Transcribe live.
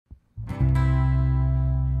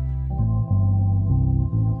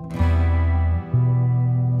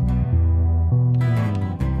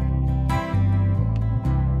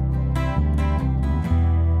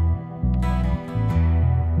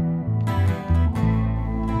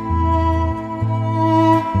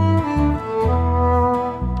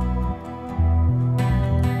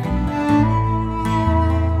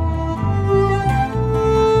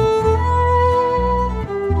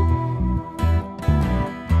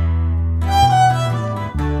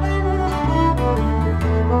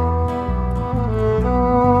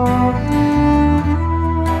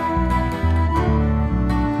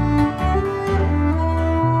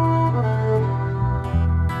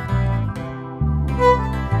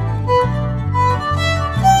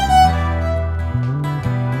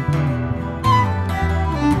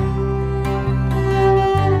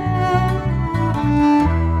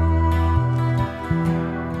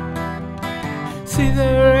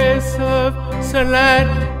rays of sunlight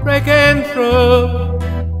breaking through.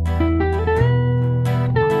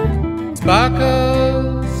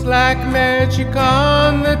 Sparkles like magic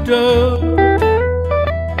on the door.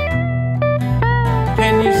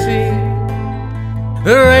 Can you see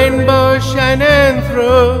the rainbow shining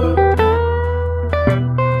through?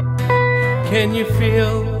 Can you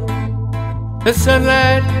feel the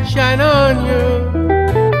sunlight shine on you?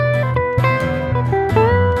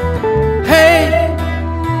 Hey,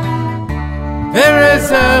 there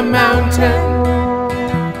is a mountain.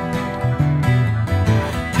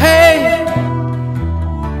 Hey,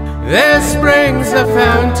 there springs a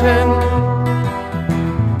fountain,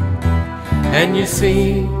 and you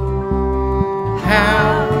see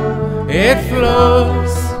how it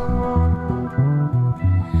flows,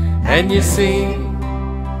 and you see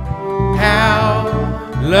how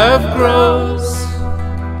love grows.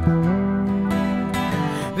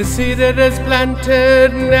 The seed that is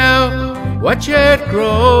planted now, watch it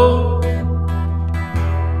grow.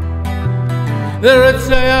 The roots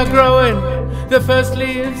they are growing, the first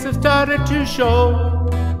leaves have started to show.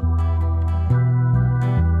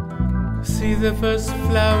 See the first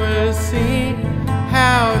flowers, see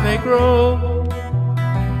how they grow.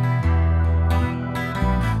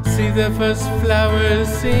 See the first flowers,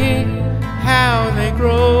 see how they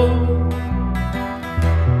grow.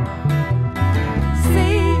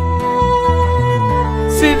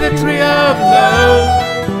 See the tree of love.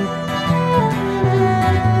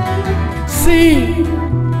 See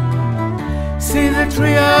the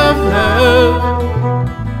tree of love.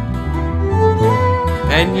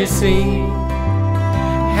 And you see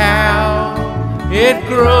how it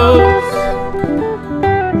grows.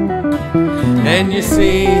 And you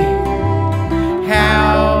see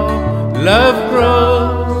how love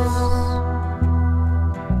grows.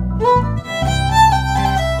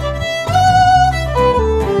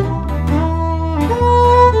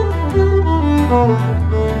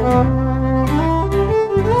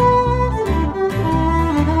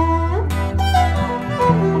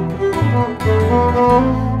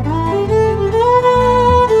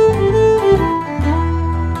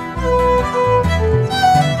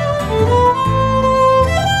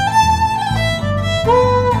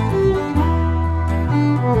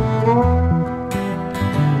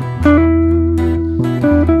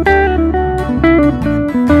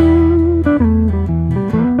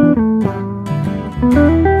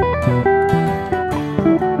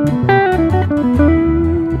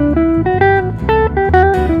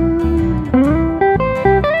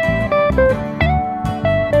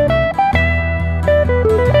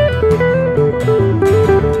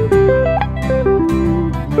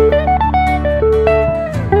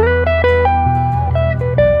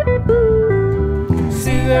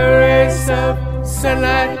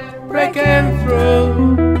 Sunlight breaking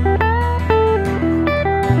through.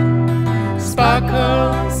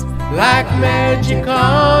 Sparkles like magic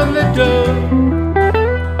on the door.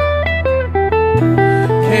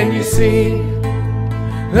 Can you see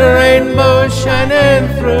the rainbow shining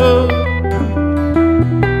through?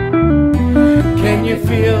 Can you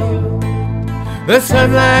feel the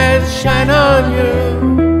sunlight shine on you?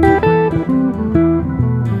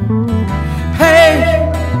 Hey,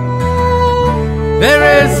 there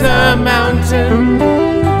is a mountain.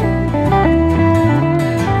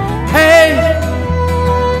 Hey,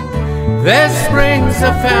 there springs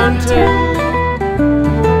a fountain,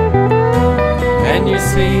 and you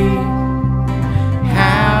see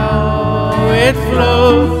how it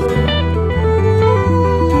flows,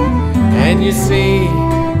 and you see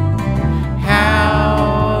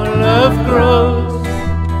how love grows.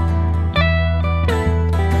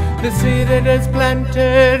 The seed that is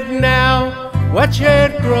planted now, watch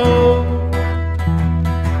it grow.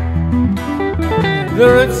 The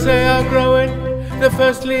roots they are growing, the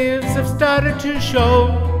first leaves have started to show.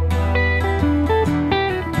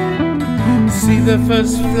 See the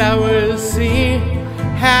first flowers, see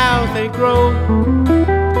how they grow.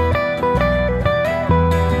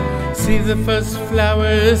 See the first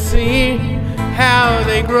flowers, see how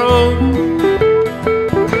they grow.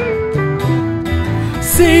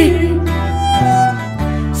 See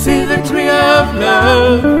the tree of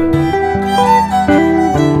love.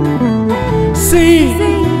 See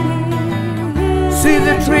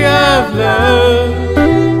the tree of love.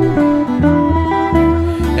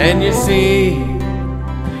 And you see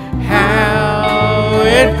how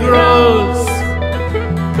it grows.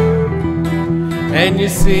 And you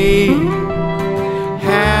see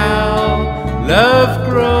how love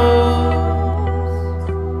grows.